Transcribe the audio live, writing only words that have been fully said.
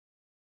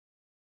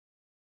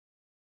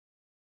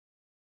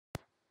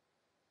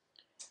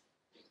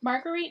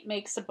Marguerite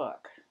Makes a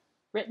Book,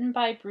 written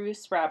by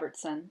Bruce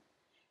Robertson,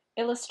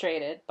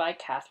 illustrated by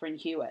Catherine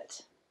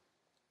Hewitt.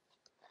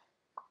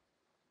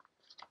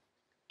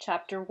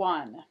 Chapter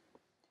 1,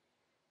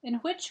 in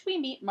which we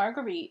meet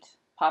Marguerite,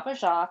 Papa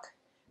Jacques,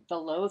 the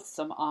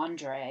loathsome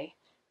Andre,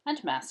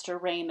 and Master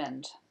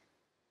Raymond.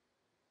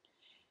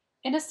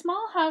 In a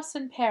small house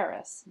in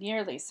Paris,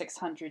 nearly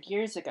 600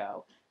 years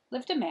ago,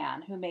 lived a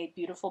man who made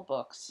beautiful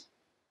books.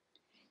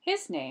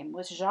 His name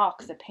was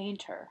Jacques the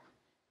Painter,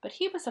 but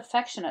he was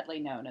affectionately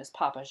known as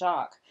Papa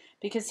Jacques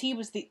because he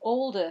was the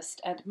oldest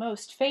and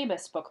most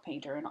famous book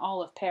painter in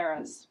all of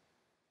Paris.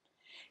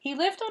 He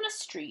lived on a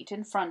street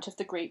in front of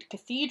the great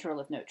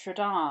cathedral of Notre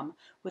Dame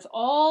with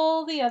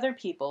all the other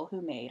people who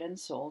made and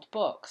sold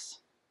books.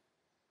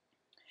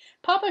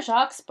 Papa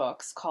Jacques'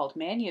 books, called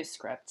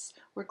manuscripts,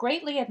 were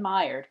greatly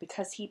admired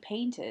because he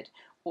painted,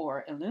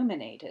 or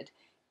illuminated,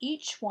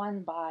 each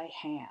one by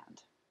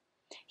hand.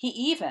 He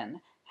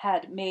even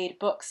had made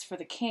books for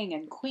the king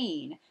and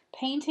queen,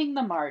 painting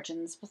the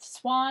margins with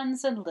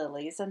swans and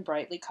lilies and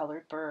brightly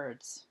colored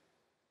birds.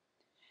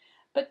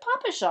 But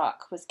Papa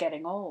Jacques was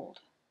getting old.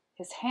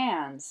 His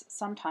hands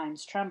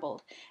sometimes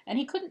trembled, and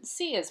he couldn't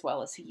see as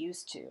well as he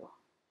used to.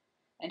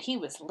 And he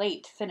was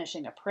late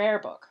finishing a prayer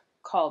book,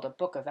 called a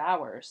Book of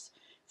Hours,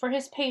 for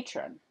his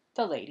patron,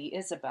 the Lady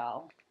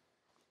Isabel.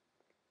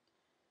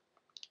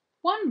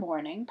 One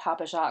morning,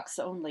 Papa Jacques'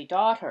 only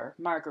daughter,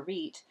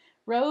 Marguerite,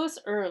 rose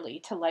early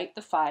to light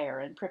the fire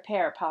and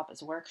prepare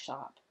Papa's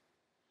workshop.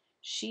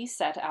 She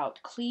set out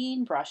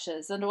clean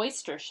brushes and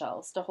oyster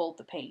shells to hold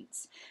the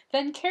paints,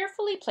 then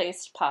carefully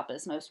placed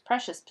Papa's most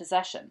precious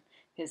possession,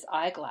 his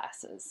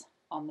eyeglasses,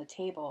 on the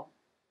table.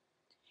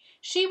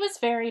 She was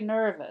very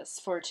nervous,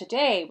 for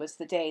today was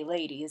the day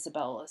Lady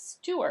Isabella's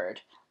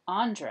steward,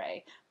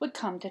 Andre, would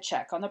come to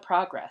check on the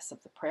progress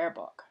of the prayer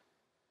book.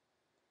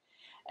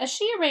 As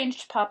she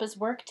arranged Papa's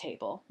work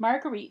table,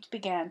 Marguerite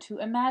began to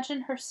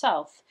imagine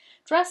herself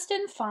dressed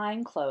in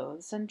fine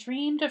clothes and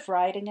dreamed of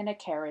riding in a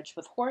carriage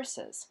with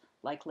horses,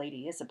 like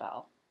Lady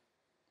Isabel.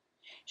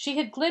 She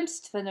had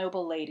glimpsed the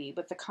noble lady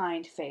with the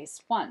kind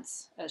face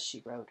once as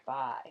she rode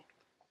by.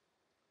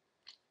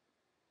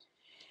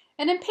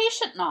 An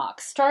impatient knock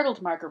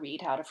startled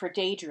Marguerite out of her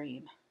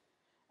daydream.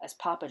 As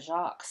Papa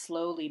Jacques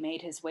slowly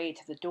made his way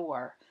to the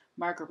door,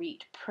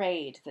 Marguerite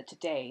prayed that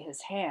today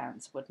his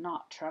hands would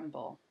not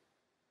tremble.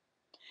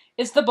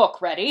 "Is the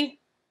book ready?"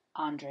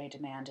 Andre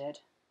demanded.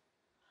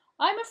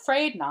 "I'm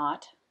afraid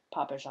not,"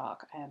 Papa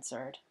Jacques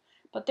answered,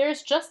 "but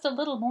there's just a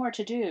little more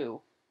to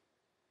do."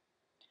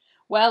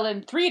 "Well,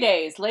 in 3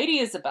 days, Lady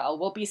Isabel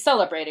will be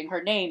celebrating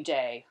her name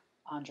day,"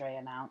 Andre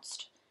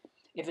announced.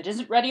 "If it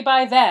isn't ready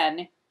by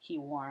then," he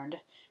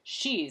warned,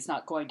 "she's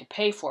not going to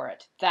pay for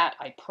it, that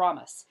I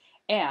promise,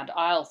 and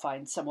I'll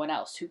find someone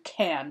else who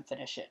can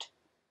finish it."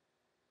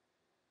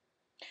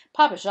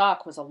 Papa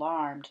Jacques was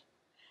alarmed.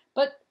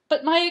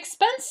 But my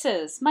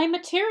expenses, my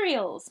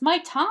materials, my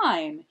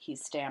time," he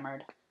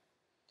stammered.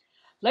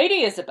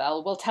 "Lady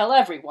Isabel will tell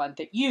everyone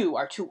that you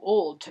are too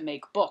old to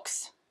make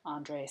books,"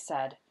 Andre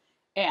said,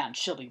 "and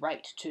she'll be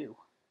right, too."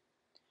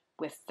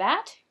 With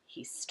that,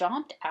 he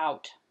stomped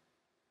out.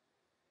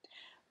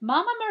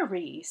 Mamma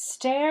Marie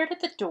stared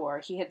at the door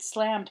he had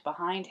slammed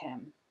behind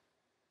him.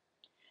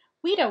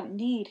 "We don't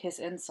need his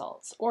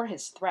insults or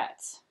his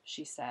threats,"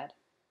 she said,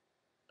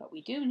 "but we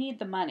do need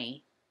the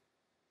money."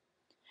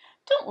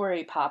 "Don't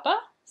worry,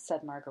 Papa,"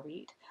 said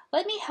Marguerite.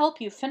 "Let me help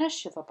you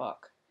finish the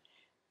book.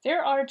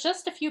 There are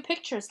just a few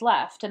pictures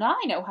left, and I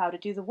know how to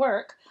do the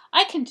work.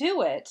 I can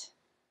do it."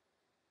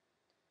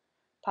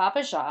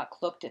 Papa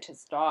Jacques looked at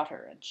his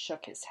daughter and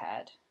shook his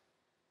head.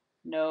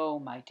 "No,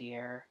 my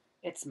dear,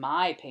 it's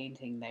my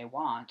painting they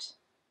want.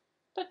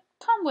 But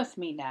come with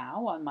me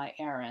now on my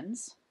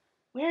errands.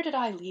 Where did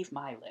I leave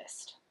my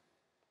list?"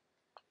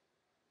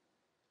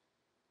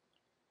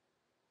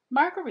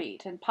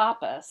 Marguerite and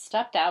Papa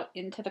stepped out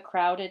into the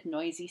crowded,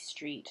 noisy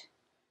street.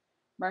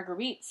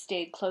 Marguerite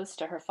stayed close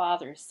to her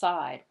father's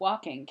side,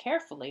 walking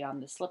carefully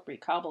on the slippery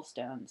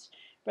cobblestones,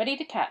 ready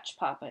to catch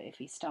Papa if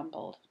he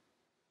stumbled.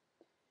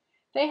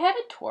 They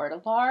headed toward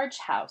a large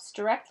house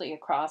directly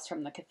across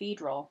from the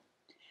cathedral.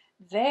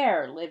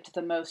 There lived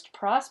the most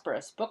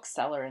prosperous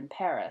bookseller in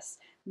Paris,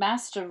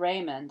 Master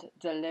Raymond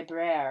the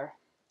Libraire.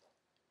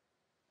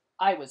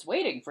 "I was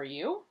waiting for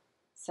you,"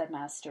 said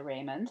Master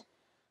Raymond.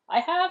 "I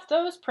have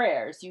those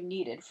prayers you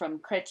needed from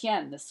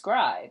Chrétien the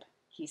scribe,"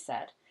 he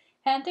said,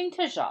 handing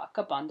to Jacques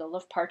a bundle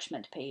of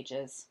parchment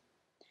pages.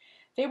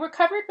 They were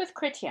covered with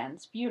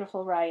Chrétien's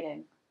beautiful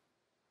writing.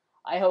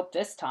 "I hope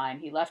this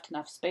time he left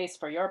enough space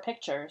for your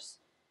pictures.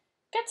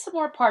 Get some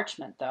more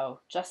parchment,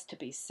 though, just to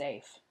be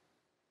safe."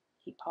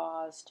 He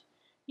paused.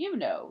 "You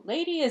know,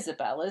 Lady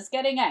Isabel is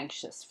getting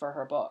anxious for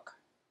her book."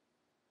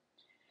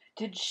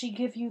 "Did she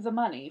give you the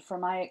money for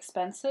my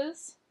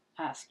expenses?"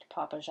 asked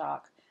Papa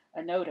Jacques,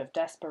 a note of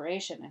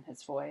desperation in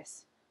his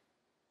voice.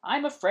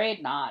 "I'm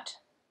afraid not."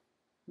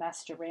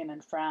 Master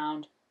Raymond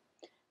frowned.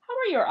 "How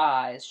are your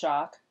eyes,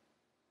 Jacques?"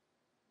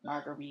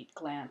 Marguerite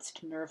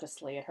glanced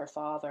nervously at her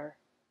father.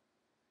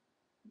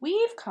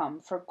 "We've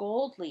come for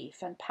gold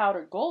leaf and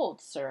powdered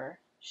gold, sir,"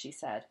 she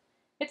said.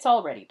 "It's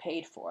already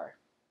paid for."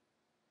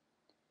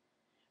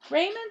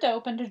 Raymond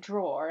opened a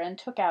drawer and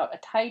took out a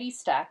tidy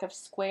stack of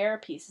square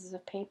pieces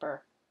of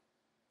paper.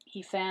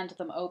 He fanned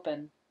them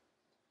open.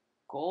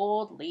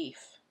 "Gold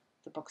leaf,"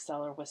 the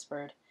bookseller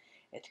whispered.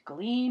 "It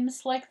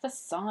gleams like the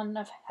sun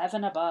of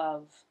heaven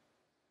above."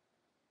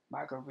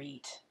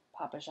 "Marguerite,"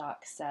 Papa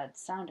Jacques said,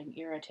 sounding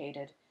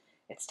irritated,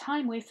 "it's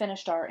time we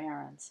finished our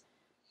errands.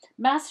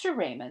 Master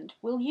Raymond,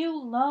 will you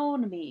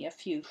loan me a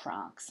few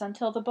francs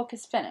until the book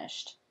is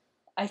finished?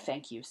 I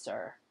thank you,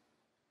 sir."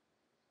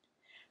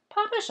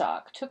 Papa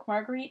Jacques took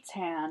Marguerite's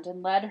hand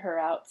and led her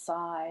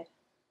outside.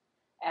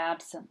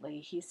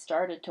 Absently, he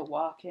started to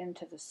walk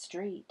into the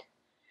street.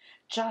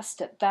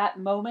 Just at that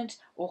moment,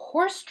 a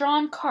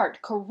horse-drawn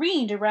cart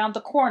careened around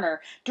the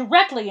corner,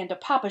 directly into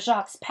Papa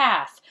Jacques'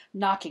 path,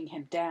 knocking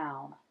him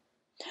down.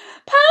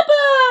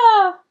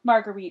 "Papa!"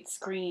 Marguerite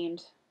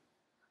screamed.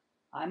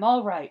 "I'm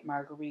all right,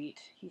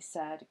 Marguerite," he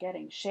said,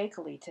 getting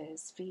shakily to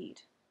his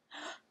feet.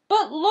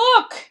 "But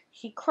look!"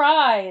 he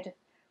cried.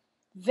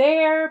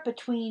 There,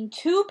 between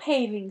two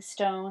paving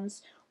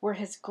stones, were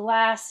his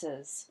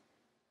glasses,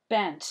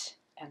 bent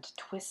and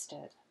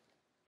twisted.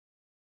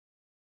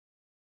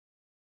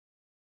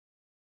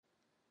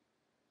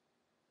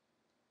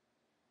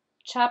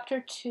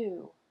 Chapter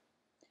 2,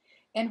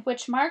 in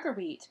which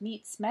Marguerite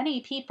meets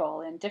many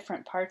people in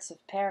different parts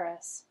of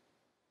Paris.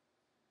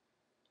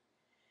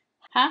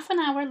 Half an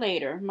hour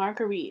later,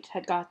 Marguerite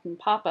had gotten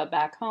Papa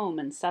back home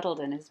and settled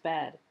in his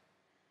bed.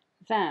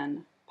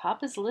 Then,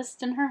 Papa's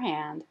list in her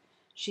hand,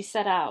 she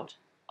set out,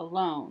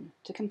 alone,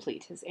 to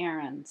complete his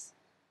errands.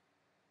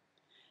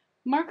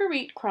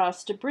 Marguerite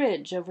crossed a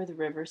bridge over the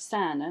river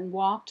Seine and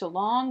walked a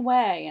long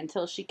way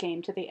until she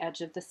came to the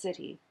edge of the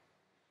city.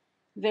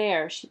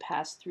 There she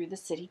passed through the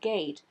city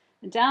gate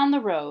and down the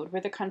road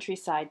where the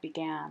countryside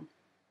began.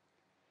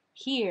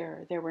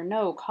 Here there were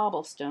no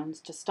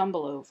cobblestones to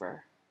stumble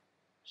over.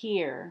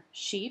 Here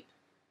sheep,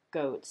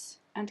 goats,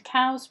 and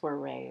cows were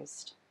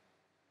raised.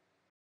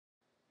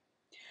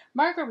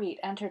 Marguerite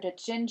entered a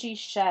dingy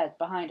shed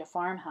behind a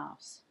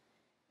farmhouse.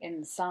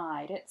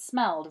 Inside, it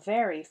smelled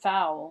very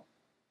foul.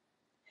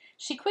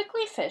 She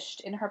quickly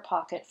fished in her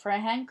pocket for a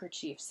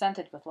handkerchief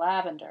scented with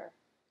lavender.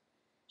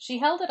 She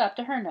held it up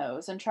to her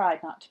nose and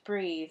tried not to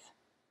breathe.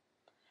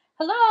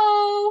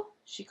 "Hello!"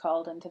 she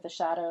called into the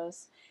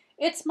shadows.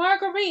 "It's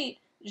Marguerite,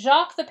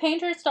 Jacques the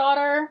painter's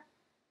daughter."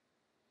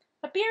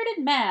 A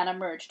bearded man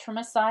emerged from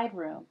a side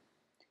room.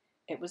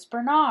 It was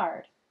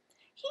Bernard.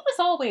 He was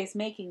always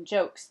making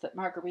jokes that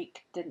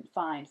Marguerite didn't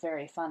find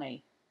very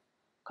funny.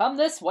 Come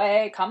this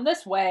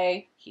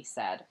way," he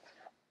said.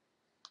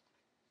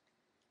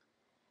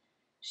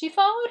 She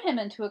followed him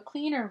into a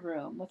cleaner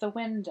room with a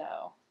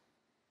window.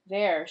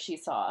 There she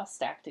saw,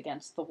 stacked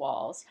against the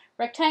walls,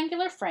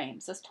 rectangular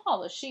frames as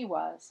tall as she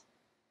was.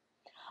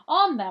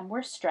 On them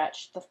were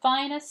stretched the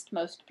finest,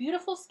 most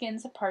beautiful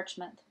skins of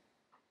parchment.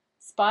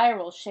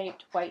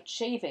 Spiral-shaped white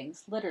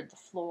shavings littered the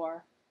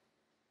floor.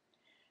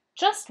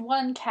 "Just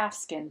one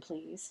calfskin,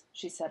 please,"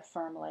 she said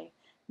firmly.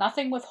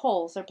 "Nothing with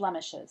holes or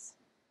blemishes.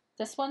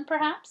 This one,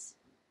 perhaps?"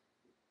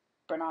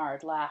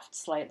 Bernard laughed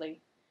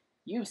slightly.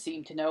 "You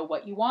seem to know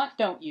what you want,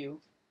 don't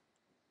you?"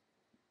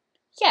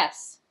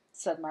 "Yes,"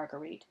 said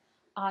Marguerite,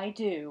 "I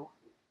do."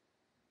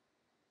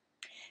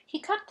 He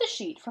cut the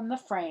sheet from the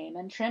frame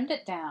and trimmed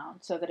it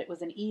down so that it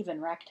was an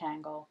even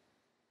rectangle.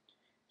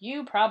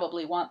 "You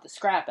probably want the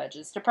scrap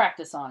edges to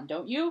practice on,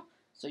 don't you?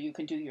 So you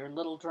can do your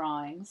little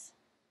drawings."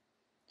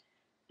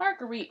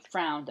 Marguerite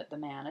frowned at the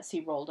man as he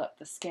rolled up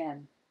the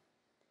skin.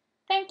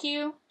 "Thank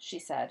you," she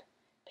said,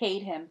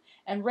 paid him,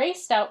 and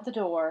raced out the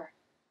door.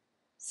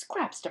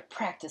 "Scraps to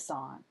practice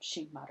on,"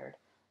 she muttered.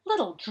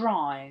 "Little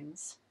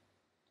drawings."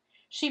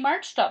 She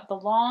marched up the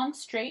long,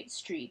 straight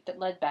street that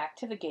led back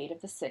to the gate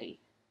of the city.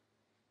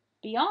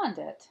 Beyond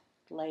it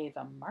lay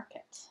the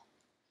market.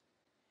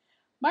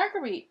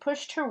 Marguerite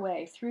pushed her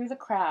way through the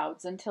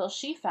crowds until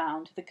she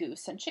found the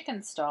goose and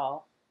chicken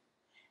stall.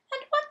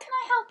 "And what can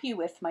I help you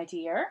with, my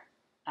dear?"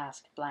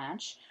 asked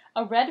Blanche,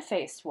 a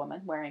red-faced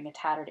woman wearing a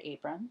tattered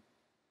apron.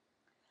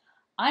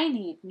 "I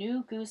need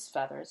new goose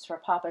feathers for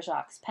Papa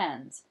Jacques'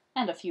 pens,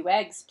 and a few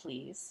eggs,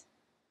 please."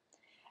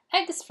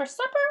 "Eggs for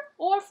supper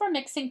or for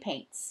mixing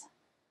paints?"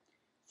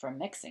 "For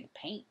mixing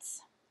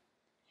paints."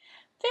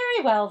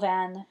 "Very well,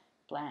 then,"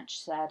 Blanche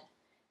said.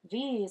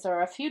 "These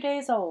are a few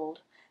days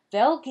old.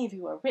 They'll give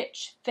you a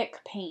rich,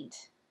 thick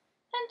paint.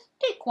 And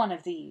take one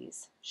of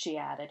these," she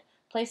added,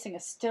 placing a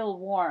still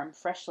warm,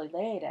 freshly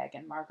laid egg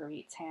in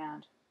Marguerite's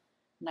hand.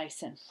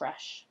 "Nice and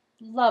fresh.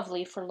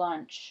 Lovely for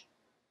lunch."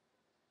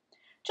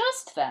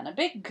 Just then a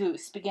big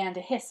goose began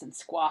to hiss and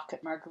squawk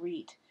at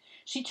Marguerite.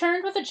 She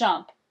turned with a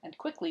jump and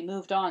quickly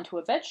moved on to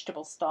a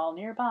vegetable stall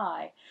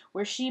nearby,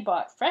 where she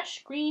bought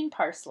fresh green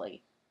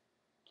parsley.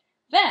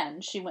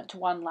 Then she went to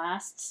one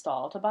last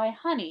stall to buy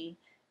honey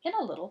in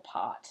a little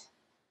pot.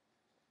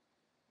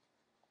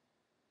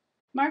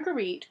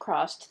 Marguerite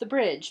crossed the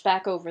bridge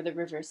back over the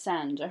river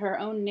Seine to her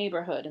own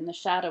neighborhood in the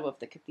shadow of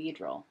the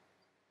cathedral.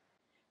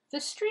 The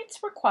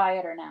streets were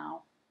quieter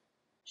now.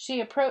 She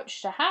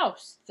approached a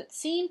house that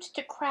seemed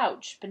to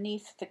crouch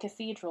beneath the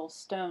cathedral's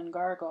stone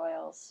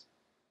gargoyles.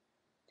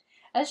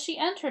 As she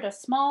entered a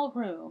small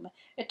room,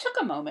 it took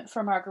a moment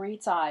for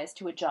Marguerite's eyes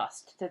to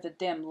adjust to the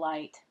dim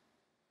light.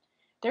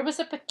 There was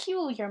a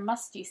peculiar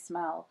musty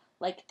smell,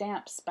 like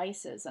damp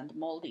spices and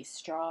moldy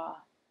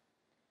straw.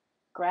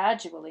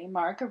 Gradually,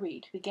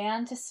 Marguerite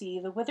began to see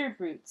the withered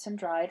roots and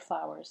dried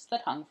flowers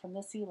that hung from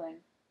the ceiling.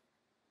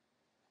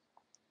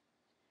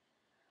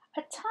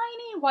 A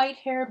tiny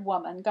white-haired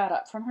woman got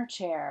up from her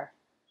chair.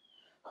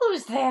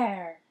 "Who's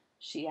there?"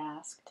 she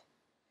asked.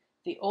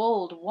 The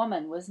old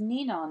woman was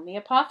Ninon the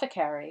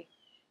apothecary.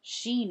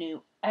 She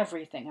knew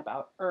everything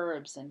about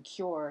herbs and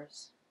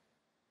cures.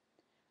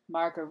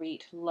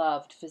 Marguerite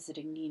loved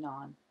visiting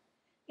Ninon.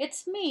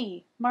 "It's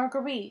me,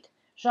 Marguerite,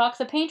 Jacques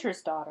the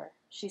painter's daughter,"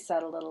 she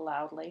said a little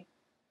loudly.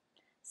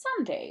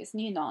 Some days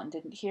Ninon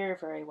didn't hear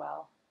very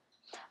well.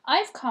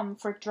 "I've come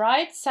for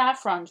dried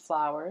saffron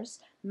flowers,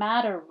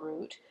 madder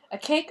root, a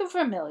cake of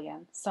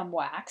vermilion, some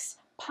wax,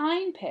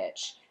 pine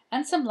pitch,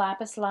 and some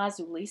lapis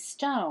lazuli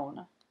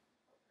stone."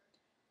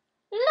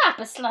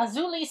 "Lapis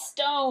lazuli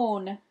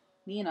stone!"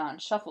 Ninon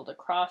shuffled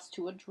across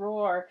to a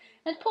drawer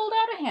and pulled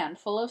out a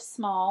handful of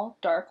small,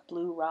 dark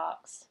blue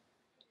rocks.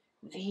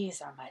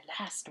 "These are my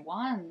last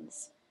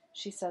ones,"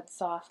 she said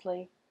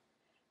softly.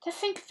 "To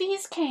think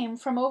these came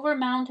from over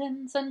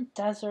mountains and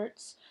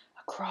deserts,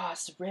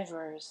 across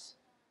rivers."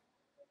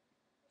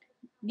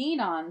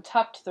 Ninon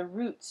tucked the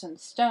roots and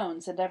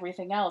stones and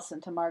everything else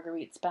into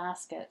Marguerite's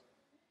basket.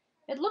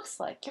 "It looks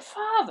like your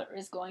father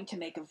is going to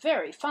make a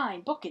very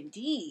fine book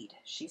indeed,"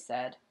 she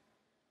said.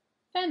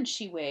 Then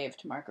she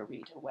waved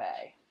Marguerite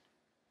away.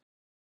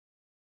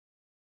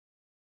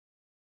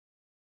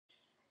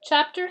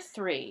 Chapter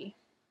 3.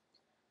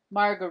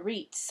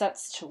 Marguerite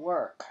Sets to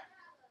Work.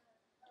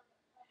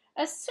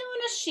 As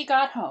soon as she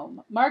got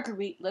home,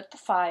 Marguerite lit the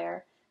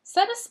fire,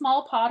 set a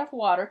small pot of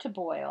water to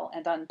boil,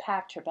 and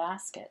unpacked her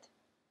basket.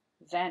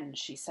 Then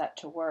she set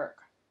to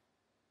work.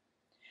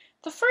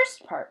 The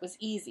first part was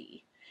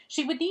easy.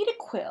 She would need a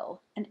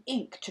quill and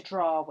ink to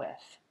draw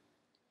with.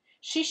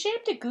 She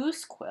shaped a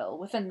goose quill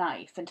with a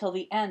knife until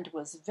the end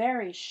was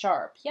very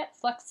sharp yet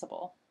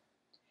flexible.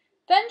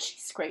 Then she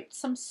scraped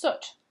some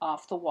soot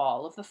off the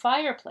wall of the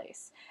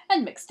fireplace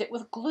and mixed it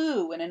with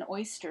glue in an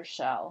oyster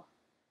shell.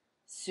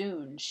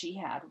 Soon she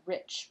had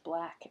rich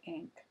black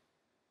ink.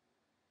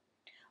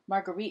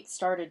 Marguerite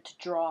started to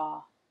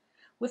draw.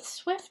 With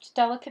swift,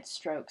 delicate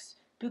strokes,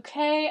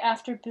 bouquet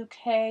after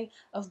bouquet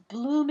of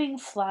blooming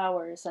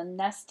flowers and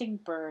nesting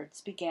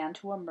birds began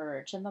to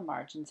emerge in the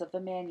margins of the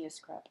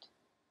manuscript.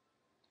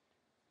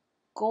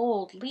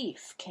 Gold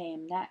leaf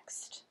came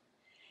next.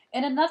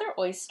 In another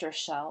oyster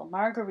shell,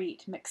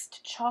 Marguerite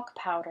mixed chalk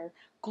powder,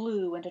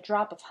 glue, and a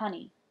drop of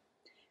honey.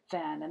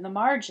 Then, in the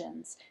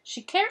margins,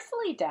 she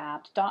carefully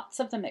dabbed dots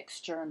of the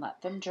mixture and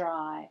let them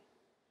dry.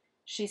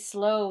 She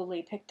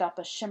slowly picked up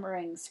a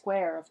shimmering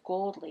square of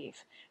gold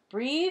leaf,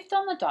 breathed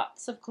on the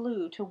dots of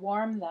glue to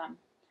warm them,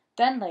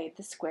 then laid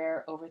the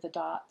square over the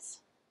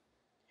dots.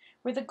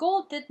 Where the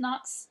gold did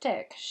not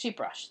stick, she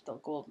brushed the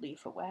gold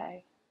leaf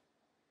away.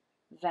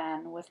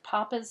 Then, with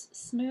Papa's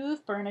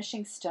smooth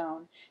burnishing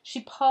stone,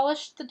 she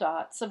polished the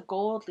dots of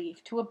gold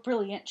leaf to a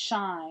brilliant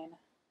shine.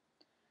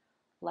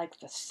 "Like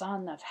the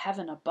sun of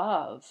heaven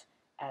above,"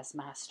 as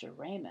Master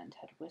Raymond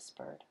had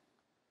whispered.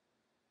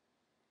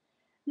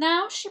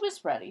 Now she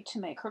was ready to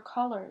make her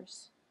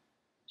colors.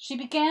 She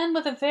began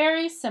with a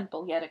very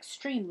simple yet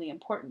extremely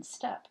important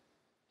step.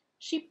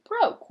 She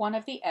broke one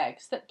of the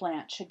eggs that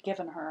Blanche had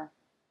given her.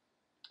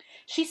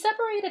 She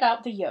separated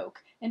out the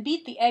yolk and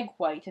beat the egg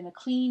white in a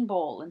clean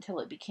bowl until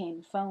it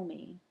became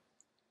foamy.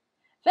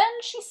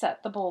 Then she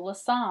set the bowl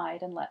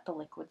aside and let the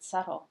liquid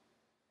settle.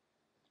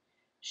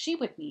 She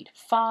would need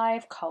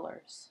 5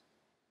 colors: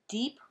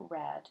 deep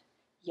red,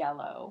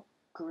 yellow,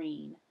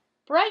 green,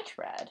 bright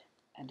red,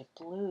 and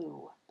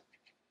blue.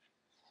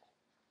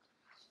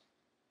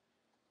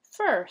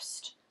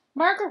 First,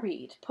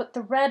 Marguerite put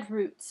the red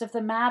roots of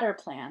the madder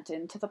plant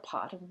into the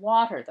pot of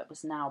water that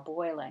was now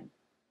boiling.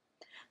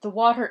 The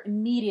water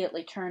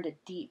immediately turned a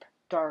deep,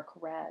 dark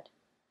red.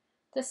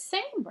 The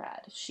same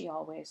red, she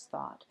always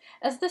thought,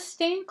 as the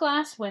stained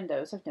glass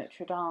windows of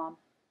Notre Dame.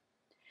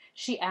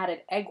 She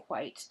added egg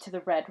white to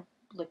the red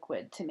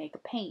liquid to make a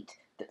paint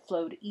that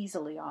flowed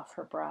easily off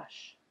her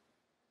brush.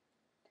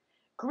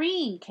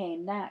 Green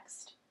came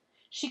next.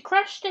 She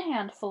crushed a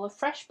handful of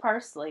fresh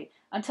parsley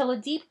until a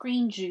deep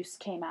green juice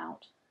came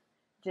out.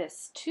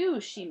 This,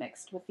 too, she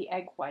mixed with the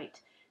egg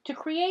white to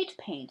create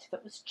paint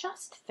that was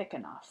just thick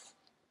enough.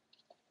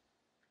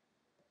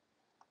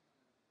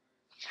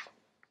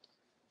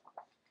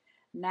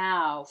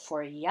 Now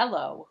for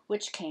yellow,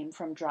 which came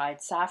from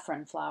dried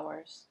saffron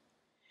flowers.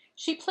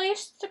 She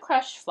placed the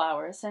crushed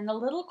flowers in a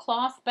little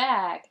cloth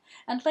bag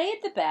and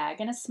laid the bag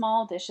in a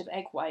small dish of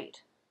egg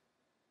white.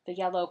 The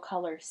yellow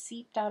color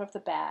seeped out of the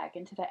bag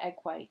into the egg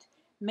white,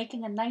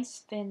 making a nice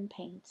thin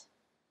paint.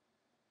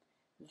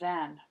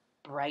 Then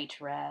bright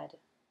red.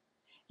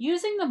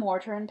 Using the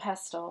mortar and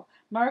pestle,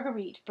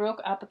 Marguerite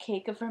broke up a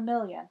cake of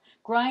vermilion,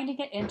 grinding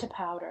it into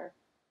powder.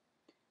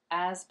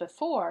 As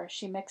before,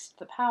 she mixed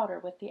the powder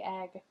with the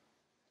egg.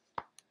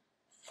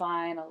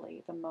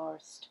 Finally, the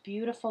most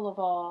beautiful of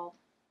all,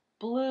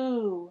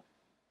 blue.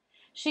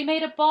 She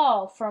made a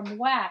ball from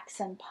wax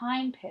and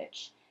pine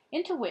pitch,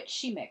 into which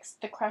she mixed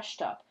the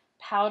crushed up,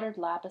 powdered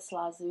lapis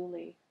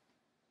lazuli.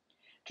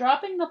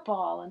 Dropping the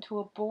ball into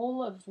a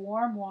bowl of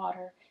warm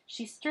water,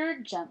 she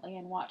stirred gently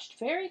and watched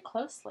very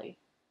closely.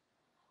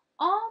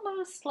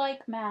 Almost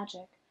like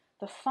magic,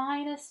 the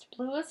finest,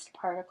 bluest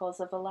particles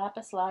of the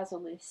lapis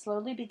lazuli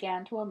slowly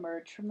began to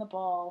emerge from the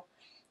ball,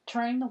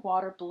 turning the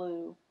water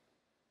blue.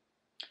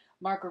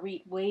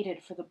 Marguerite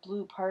waited for the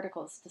blue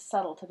particles to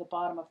settle to the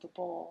bottom of the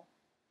bowl.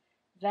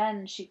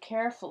 Then she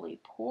carefully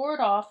poured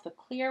off the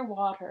clear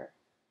water.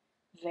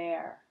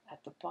 There,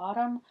 at the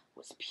bottom,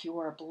 was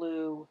pure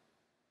blue.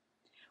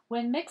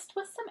 When mixed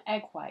with some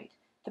egg white,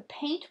 the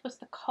paint was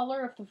the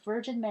color of the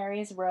Virgin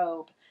Mary's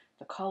robe,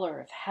 the color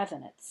of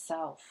heaven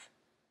itself.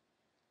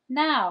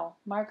 Now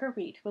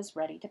Marguerite was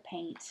ready to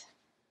paint.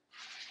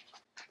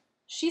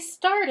 She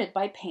started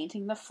by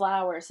painting the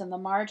flowers in the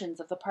margins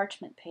of the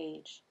parchment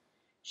page.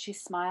 She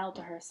smiled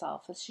to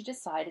herself as she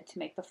decided to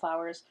make the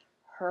flowers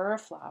her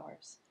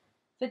flowers,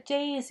 the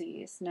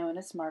daisies known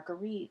as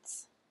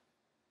Marguerites.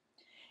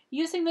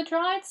 Using the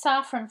dried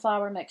saffron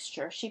flower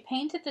mixture, she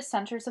painted the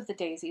centers of the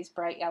daisies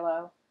bright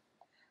yellow.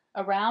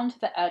 Around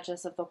the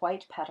edges of the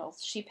white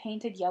petals, she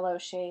painted yellow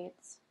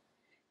shades.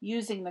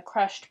 Using the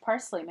crushed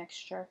parsley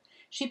mixture,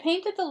 she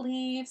painted the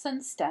leaves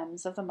and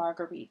stems of the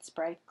Marguerites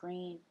bright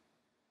green.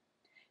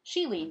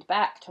 She leaned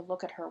back to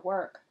look at her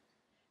work.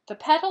 The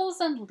petals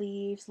and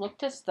leaves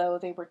looked as though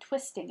they were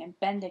twisting and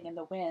bending in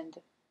the wind.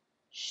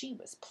 She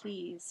was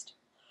pleased.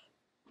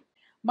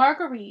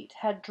 Marguerite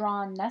had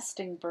drawn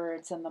nesting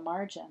birds in the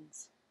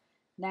margins.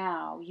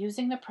 Now,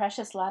 using the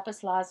precious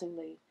lapis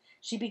lazuli,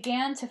 she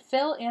began to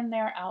fill in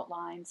their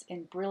outlines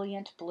in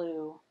brilliant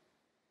blue.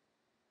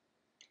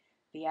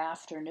 The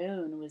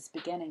afternoon was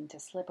beginning to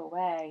slip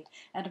away,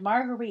 and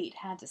Marguerite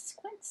had to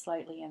squint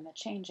slightly in the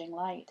changing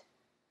light.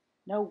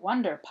 No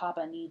wonder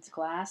Papa needs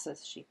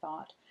glasses, she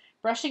thought,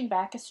 brushing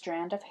back a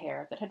strand of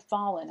hair that had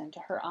fallen into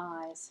her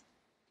eyes.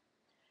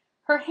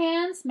 Her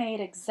hands made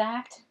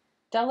exact,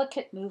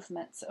 delicate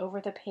movements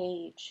over the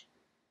page.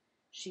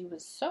 She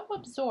was so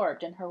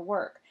absorbed in her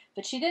work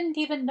that she didn't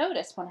even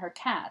notice when her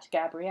cat,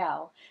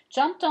 Gabrielle,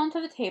 jumped onto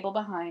the table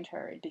behind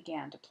her and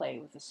began to play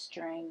with a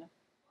string.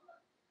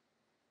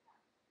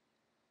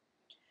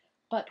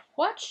 But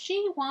what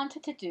she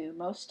wanted to do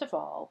most of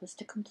all was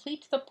to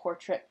complete the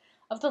portrait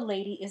of the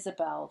Lady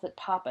Isabel that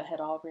Papa had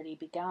already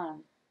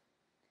begun.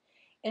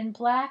 In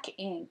black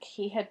ink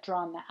he had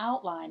drawn the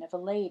outline of a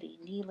lady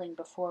kneeling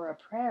before a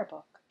prayer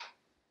book.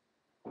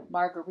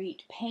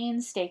 Marguerite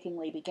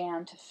painstakingly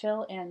began to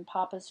fill in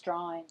Papa's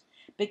drawing,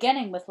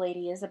 beginning with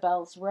Lady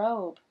Isabel's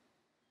robe.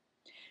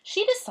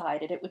 She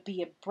decided it would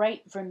be a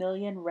bright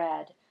vermilion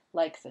red,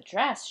 like the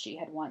dress she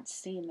had once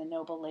seen the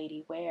noble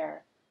lady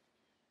wear.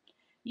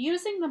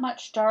 Using the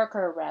much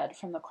darker red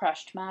from the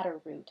crushed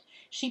madder root,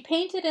 she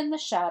painted in the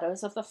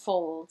shadows of the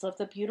folds of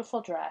the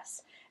beautiful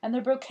dress and the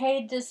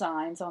brocade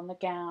designs on the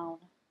gown.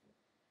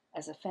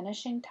 As a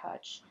finishing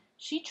touch,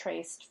 she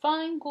traced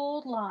fine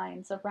gold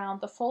lines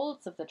around the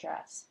folds of the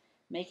dress,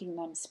 making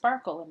them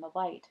sparkle in the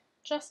light,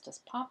 just as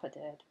Papa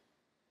did.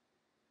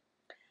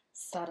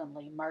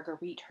 Suddenly,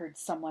 Marguerite heard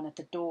someone at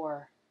the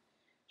door.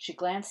 She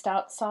glanced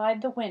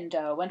outside the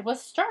window and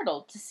was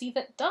startled to see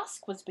that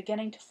dusk was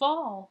beginning to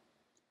fall.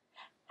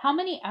 How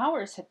many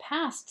hours had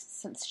passed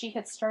since she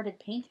had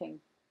started painting?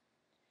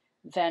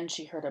 Then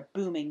she heard a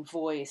booming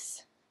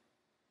voice.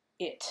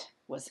 It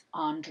was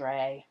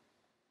Andre.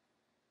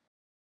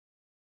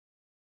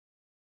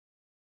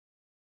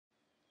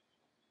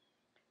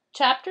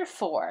 Chapter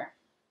 4.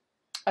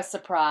 A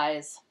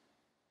Surprise.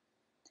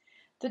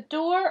 The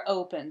door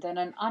opened and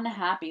an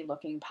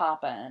unhappy-looking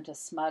Papa and a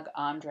smug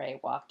Andre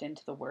walked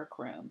into the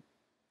workroom.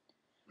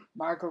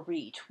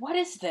 Marguerite, what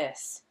is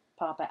this?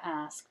 Papa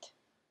asked.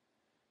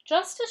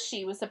 Just as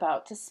she was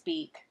about to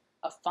speak,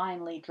 a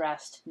finely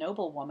dressed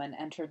noblewoman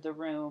entered the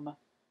room.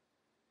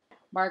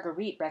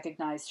 Marguerite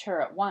recognized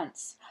her at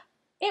once.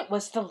 It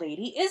was the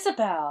Lady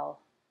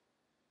Isabel!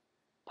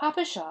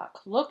 Papa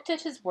Jacques looked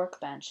at his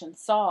workbench and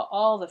saw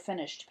all the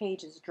finished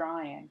pages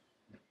drying.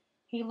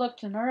 He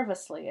looked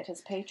nervously at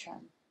his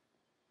patron.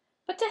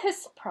 But to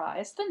his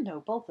surprise, the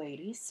noble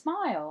lady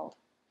smiled.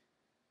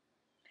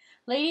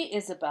 Lady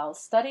Isabel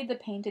studied the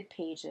painted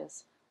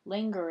pages,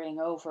 lingering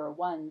over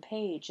one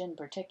page in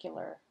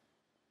particular.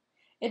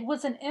 It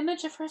was an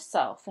image of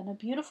herself in a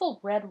beautiful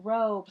red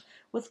robe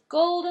with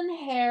golden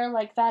hair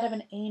like that of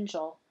an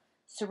angel,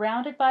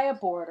 surrounded by a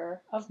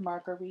border of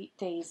Marguerite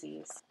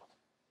daisies.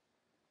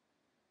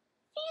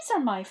 "These are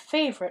my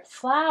favorite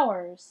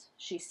flowers,"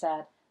 she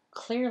said,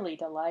 clearly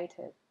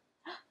delighted.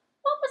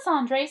 "What was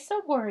Andre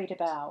so worried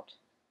about?"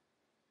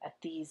 At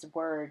these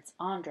words,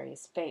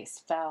 Andre's face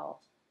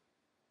fell.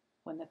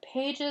 When the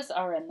pages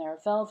are in their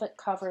velvet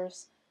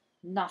covers,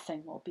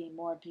 nothing will be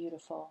more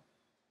beautiful.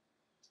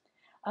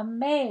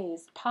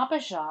 Amazed, Papa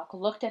Jacques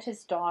looked at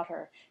his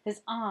daughter,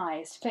 his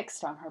eyes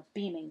fixed on her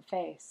beaming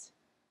face.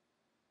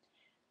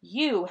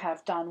 "You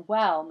have done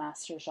well,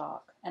 Master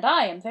Jacques, and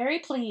I am very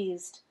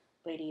pleased,"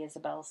 Lady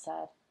Isabel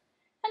said.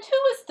 "And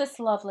who is this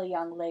lovely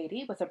young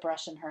lady with a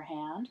brush in her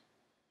hand?"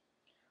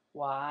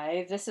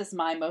 "Why, this is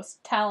my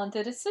most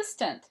talented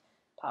assistant,"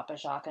 Papa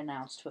Jacques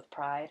announced with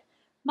pride.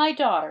 "My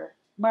daughter,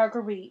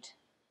 Marguerite."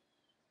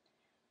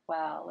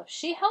 "Well, if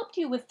she helped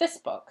you with this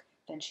book,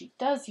 then she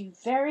does you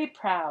very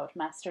proud,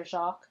 Master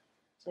Jacques,"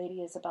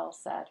 Lady Isabel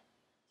said.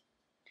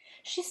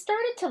 She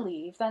started to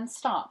leave, then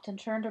stopped and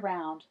turned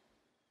around.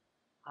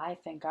 "I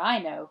think I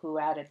know who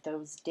added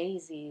those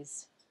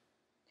daisies."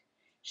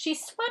 She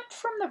swept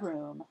from the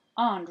room,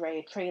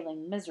 Andre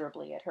trailing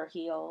miserably at her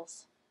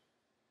heels.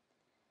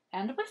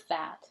 And with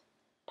that,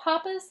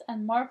 Papa's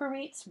and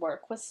Marguerite's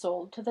work was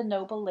sold to the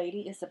noble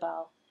Lady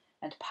Isabel,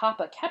 and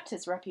Papa kept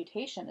his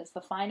reputation as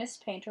the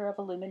finest painter of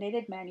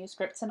illuminated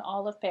manuscripts in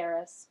all of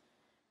Paris,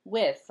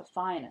 with the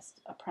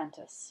finest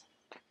apprentice.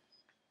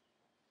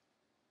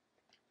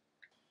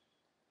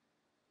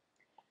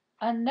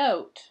 A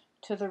note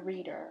to the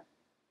reader.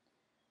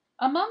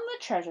 Among the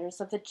treasures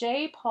of the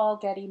J. Paul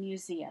Getty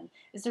Museum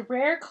is a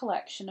rare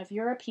collection of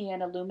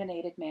European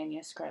illuminated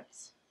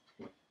manuscripts.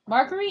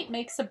 Marguerite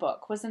Makes a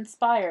Book was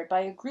inspired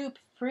by a group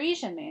of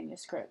Parisian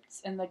manuscripts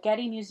in the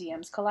Getty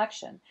Museum's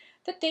collection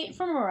that date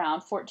from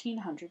around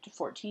 1400 to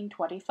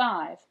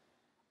 1425,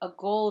 a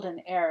golden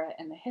era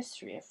in the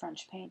history of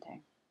French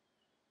painting.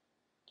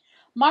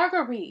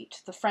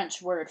 Marguerite, the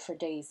French word for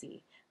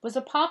daisy, was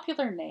a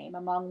popular name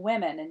among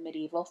women in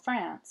medieval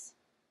France.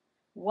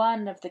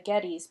 One of the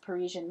Getty's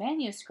Parisian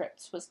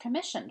manuscripts was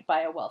commissioned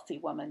by a wealthy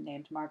woman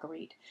named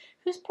Marguerite,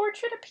 whose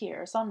portrait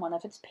appears on one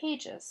of its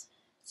pages,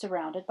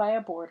 surrounded by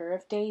a border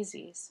of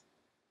daisies.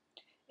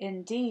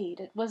 Indeed,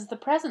 it was the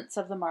presence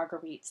of the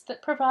Marguerites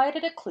that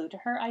provided a clue to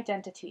her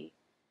identity,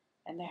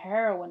 and the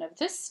heroine of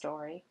this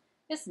story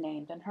is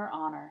named in her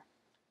honor.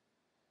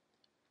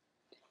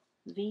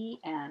 The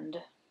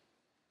end.